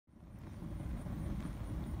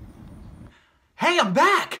Hey, I'm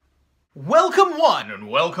back! Welcome one and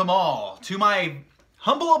welcome all to my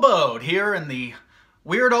humble abode here in the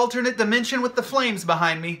weird alternate dimension with the flames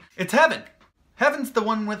behind me. It's heaven. Heaven's the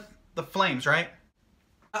one with the flames, right?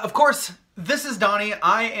 Of course, this is Donnie.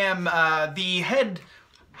 I am the head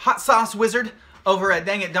hot sauce wizard over at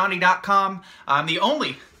dangitdonnie.com. I'm the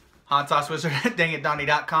only hot sauce wizard at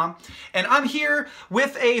dangitdonnie.com. And I'm here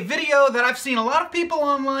with a video that I've seen a lot of people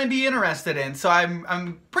online be interested in. So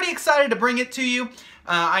I'm pretty excited to bring it to you.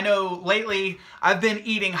 I know lately I've been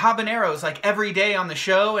eating habaneros like every day on the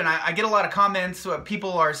show, and I get a lot of comments.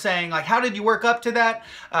 People are saying like, how did you work up to that?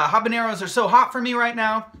 Habaneros are so hot for me right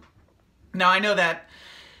now. Now I know that,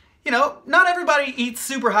 you know, not everybody eats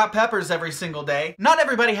super hot peppers every single day. Not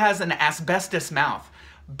everybody has an asbestos mouth,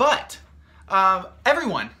 but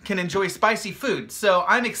everyone can enjoy spicy food. So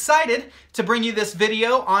I'm excited to bring you this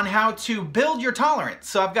video on how to build your tolerance.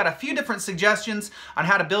 So I've got a few different suggestions on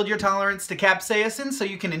how to build your tolerance to capsaicin so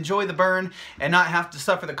you can enjoy the burn and not have to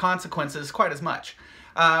suffer the consequences quite as much.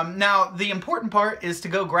 Now, the important part is to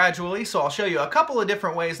go gradually, so I'll show you a couple of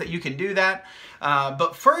different ways that you can do that.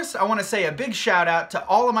 But first, I want to say a big shout out to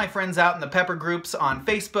all of my friends out in the pepper groups on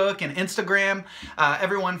Facebook and Instagram.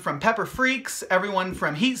 Everyone from Pepper Freaks, everyone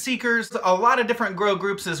from Heat Seekers, a lot of different grow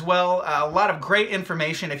groups as well. A lot of great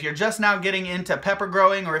information. If you're just now getting into pepper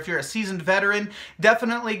growing or if you're a seasoned veteran,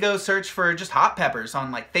 definitely go search for just hot peppers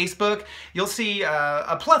on like Facebook. You'll see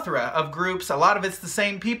a plethora of groups. A lot of it's the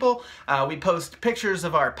same people. We post pictures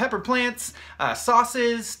of our pepper plants,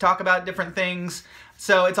 sauces, talk about different things.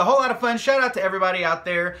 So it's a whole lot of fun. Shout out to everybody out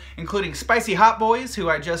there, including Spicy Hot Boys, who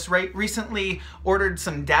I just recently ordered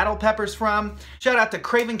some daddle peppers from. Shout out to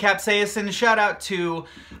Craven Capsaicin. Shout out to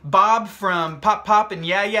Bob from Pop Pop and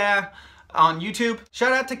Yeah Yeah on YouTube.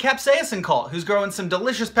 Shout out to Capsaicin Cult, who's growing some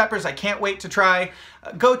delicious peppers I can't wait to try.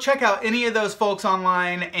 Go check out any of those folks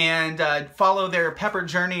online and follow their pepper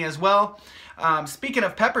journey as well. Speaking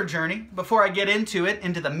of pepper journey, before I get into it,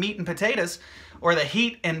 into the meat and potatoes, or the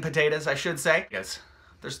heat and potatoes, I should say. Yes,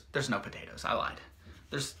 there's no potatoes, I lied.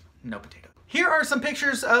 There's no potato. Here are some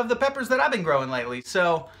pictures of the peppers that I've been growing lately,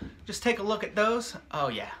 so just take a look at those. Oh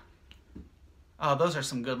yeah. Oh, those are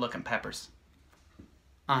some good looking peppers.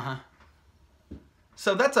 Uh-huh.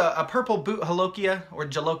 So that's a purple bhut Jolokia, or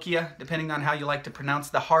Jolokia, depending on how you like to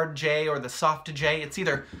pronounce the hard J or the soft J. It's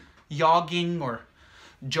either yogging or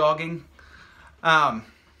jogging.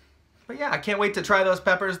 But yeah, I can't wait to try those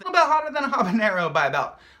peppers. A little bit hotter than a habanero by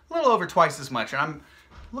about a little over twice as much, and I'm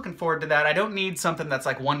looking forward to that. I don't need something that's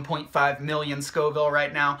like 1.5 million Scoville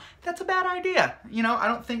right now. That's a bad idea. You know, I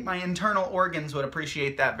don't think my internal organs would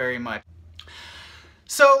appreciate that very much.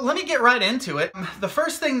 So let me get right into it. The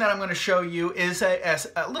first thing that I'm going to show you is a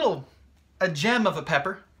gem of a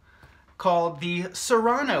pepper called the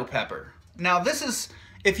serrano pepper. Now this is,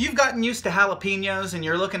 if you've gotten used to jalapenos and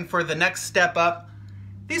you're looking for the next step up,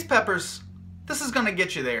 these peppers, this is going to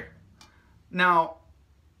get you there. Now,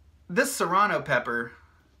 this serrano pepper,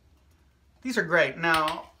 these are great.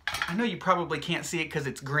 Now, I know you probably can't see it because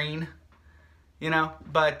it's green, you know,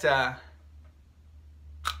 but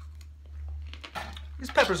these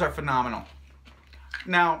peppers are phenomenal.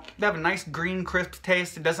 Now, they have a nice green crisp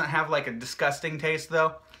taste. It doesn't have like a disgusting taste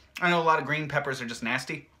though. I know a lot of green peppers are just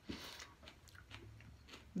nasty.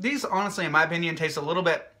 These, honestly, in my opinion, taste a little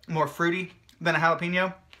bit more fruity than a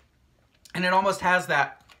jalapeno, and it almost has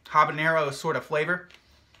that habanero sort of flavor.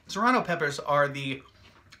 Serrano peppers are the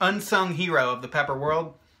unsung hero of the pepper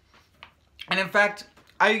world, and in fact,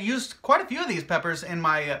 I used quite a few of these peppers in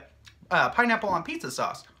my pineapple on pizza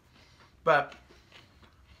sauce. But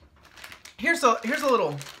here's a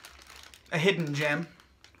hidden gem,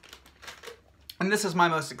 and this is my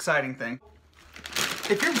most exciting thing.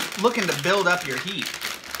 If you're looking to build up your heat,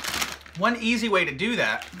 one easy way to do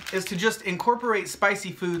that is to just incorporate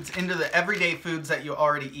spicy foods into the everyday foods that you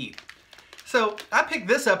already eat. So I picked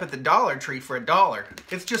this up at the Dollar Tree for $1.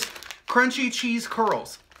 It's just crunchy cheese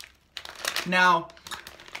curls. Now,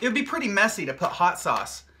 it would be pretty messy to put hot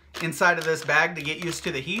sauce inside of this bag to get used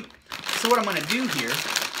to the heat. So what I'm going to do here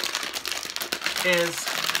is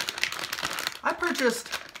I purchased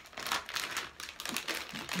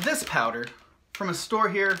this powder from a store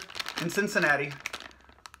here in Cincinnati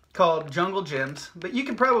called Jungle Gems, but you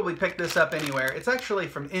can probably pick this up anywhere. It's actually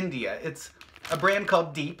from India. It's a brand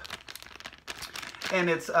called Deep, and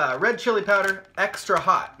it's red chili powder, extra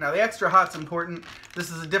hot. Now the extra hot's important.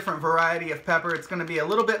 This is a different variety of pepper. It's going to be a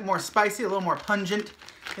little bit more spicy, a little more pungent,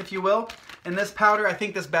 if you will. And this powder, I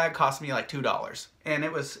think this bag cost me like $2, and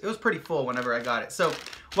it was pretty full whenever I got it. So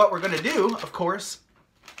what we're going to do, of course,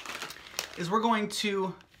 is we're going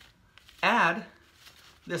to add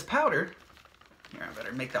this powder. Here, I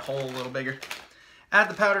better make the hole a little bigger. add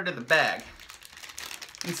the powder to the bag.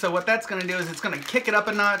 And so what that's gonna do is it's gonna kick it up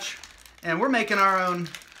a notch, and we're making our own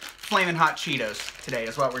Flamin' Hot Cheetos today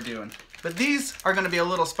is what we're doing. But these are gonna be a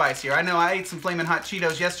little spicier. I know I ate some Flamin' Hot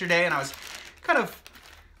Cheetos yesterday and I was kind of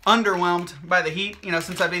underwhelmed by the heat, you know,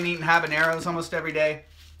 since I've been eating habaneros almost every day.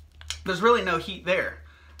 There's really no heat there.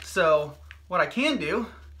 So what I can do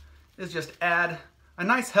is just add a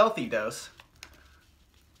nice healthy dose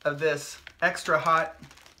of this extra hot,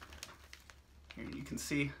 here you can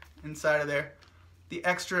see inside of there, the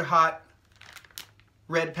extra hot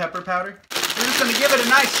red pepper powder. We're just gonna give it a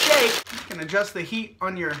nice shake. You can adjust the heat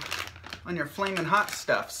on your Flamin' Hot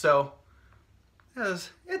stuff. So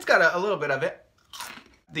it's got a little bit of it.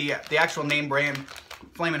 The actual name brand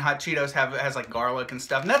Flamin' Hot Cheetos has like garlic and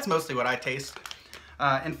stuff, and that's mostly what I taste.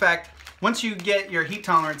 In fact, once you get your heat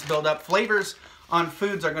tolerance build up, flavors on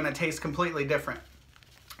foods are gonna taste completely different.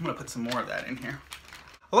 I'm gonna put some more of that in here.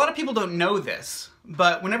 A lot of people don't know this,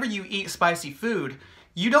 but whenever you eat spicy food,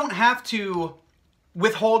 you don't have to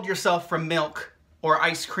withhold yourself from milk or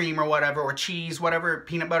ice cream or whatever, or cheese, whatever,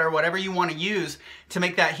 peanut butter, whatever you want to use to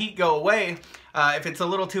make that heat go away. If it's a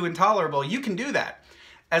little too intolerable, you can do that.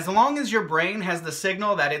 As long as your brain has the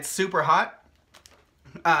signal that it's super hot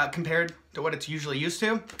compared to what it's usually used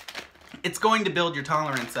to, it's going to build your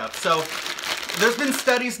tolerance up. So there's been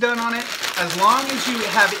studies done on it. As long as you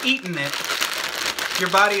have eaten it, your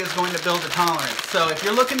body is going to build a tolerance. So if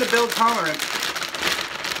you're looking to build tolerance,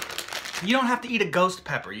 you don't have to eat a ghost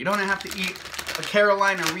pepper. You don't have to eat a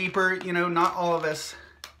Carolina Reaper. You know, not all of us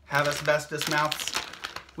have asbestos mouths.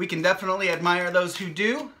 We can definitely admire those who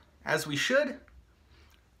do, as we should.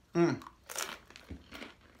 But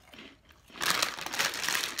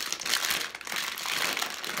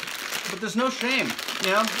there's no shame,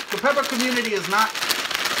 you know? The pepper community is not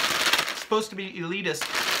supposed to be elitist.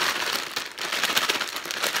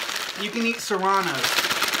 You can eat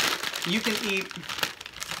serranos. You can eat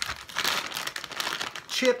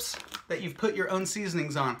chips that you've put your own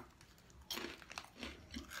seasonings on.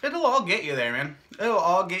 It'll all get you there, man. It'll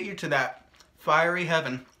all get you to that fiery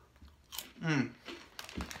heaven.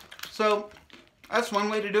 So that's one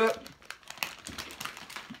way to do it.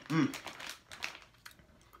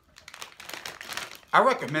 I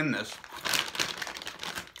recommend this.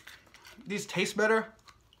 These taste better,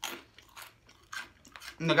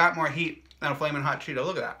 and they got more heat than a Flamin' Hot Cheeto.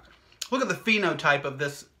 Look at that. Look at the phenotype of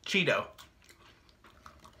this Cheeto.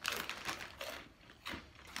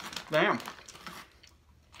 Damn.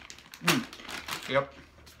 Yep.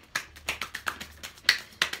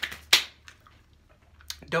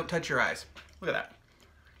 Don't touch your eyes. Look at that.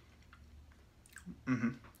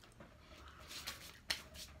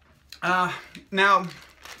 Now,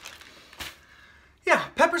 yeah,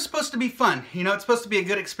 pepper's supposed to be fun. You know, it's supposed to be a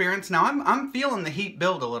good experience. Now, I'm feeling the heat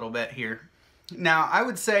build a little bit here. Now, I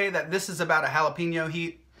would say that this is about a jalapeno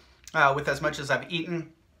heat with as much as I've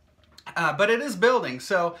eaten. But it is building,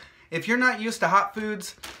 so if you're not used to hot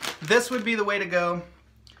foods, this would be the way to go.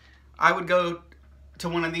 I would go to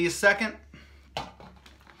one of these second.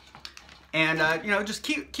 And, you know, just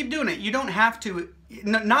keep doing it. You don't have to,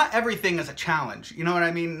 not everything is a challenge. You know what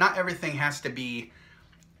I mean? Not everything has to be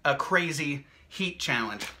a crazy heat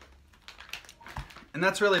challenge. And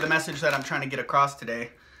that's really the message that I'm trying to get across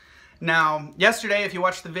today. Now, yesterday, if you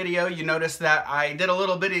watched the video, you noticed that I did a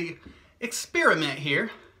little bitty experiment here.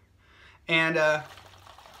 And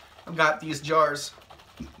I've got these jars.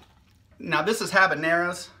 Now, this is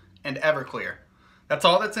habaneros and Everclear. That's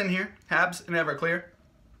all that's in here, Habs and Everclear.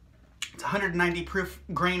 It's 190 proof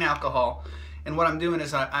grain alcohol. And what I'm doing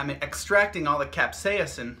is I'm extracting all the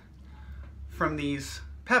capsaicin from these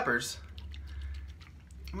peppers.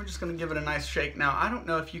 And we're just gonna give it a nice shake. Now, I don't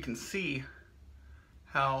know if you can see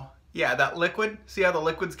how, yeah, that liquid, see how the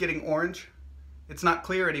liquid's getting orange? It's not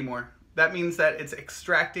clear anymore. That means that it's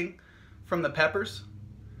extracting from the peppers.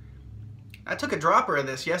 I took a dropper of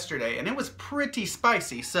this yesterday and it was pretty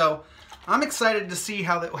spicy. So I'm excited to see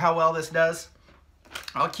how well this does.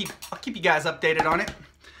 I'll keep you guys updated on it.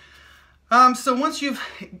 So once you've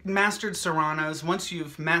mastered serranos, once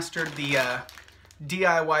you've mastered the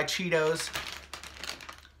DIY Cheetos,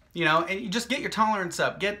 you know, and you just get your tolerance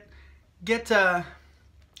up, get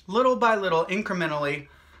little by little, incrementally,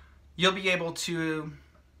 you'll be able to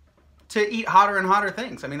eat hotter and hotter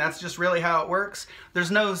things. I mean, that's just really how it works.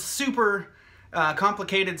 There's no super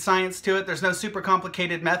complicated science to it. There's no super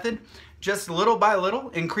complicated method. Just little by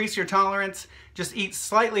little, increase your tolerance. Just eat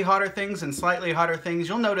slightly hotter things and slightly hotter things.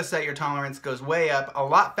 You'll notice that your tolerance goes way up a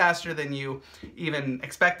lot faster than you even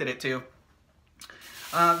expected it to.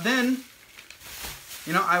 Then,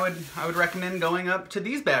 you know, I would recommend going up to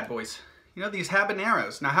these bad boys. you know, these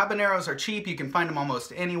habaneros. Now, habaneros are cheap. You can find them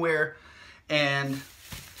almost anywhere. And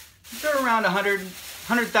they're around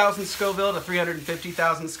 100,000 Scoville to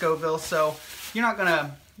 350,000 Scoville. So you're not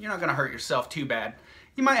gonna hurt yourself too bad.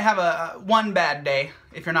 You might have one bad day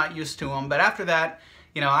if you're not used to them. But after that,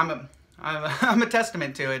 you know, I'm a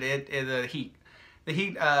testament to it. The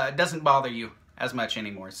heat doesn't bother you as much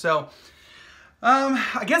anymore. So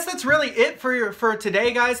I guess that's really it for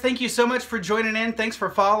today, guys. Thank you so much for joining in. Thanks for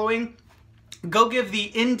following. Go give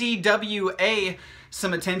the NDWA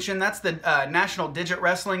some attention. That's the National Digit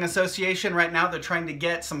Wrestling Association. Right now they're trying to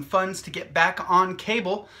get some funds to get back on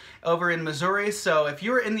cable over in Missouri. So if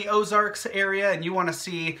you're in the Ozarks area and you want to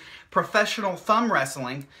see professional thumb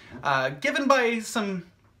wrestling given by some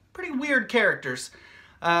pretty weird characters,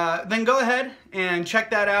 then go ahead and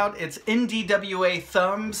check that out. It's NDWA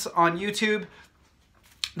Thumbs on YouTube.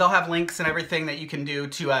 They'll have links and everything that you can do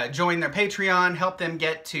to join their Patreon, help them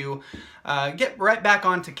get right back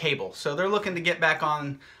onto cable. So they're looking to get back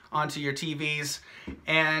onto your TVs.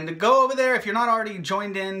 And go over there if you're not already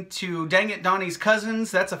joined in to Dang It Donnie's Cousins.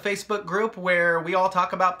 That's a Facebook group where we all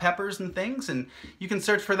talk about peppers and things, and you can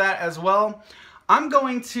search for that as well. I'm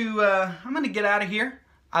going to get out of here.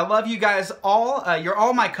 I love you guys all. You're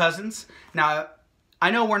all my cousins. Now, I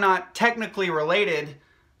know we're not technically related,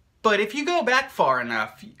 but if you go back far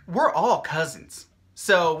enough, we're all cousins.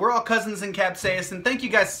 So we're all cousins in Capsaicin. Thank you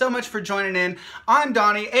guys so much for joining in. I'm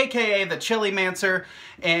Donnie, aka the Chili Mancer,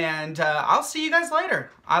 and I'll see you guys later.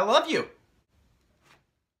 I love you.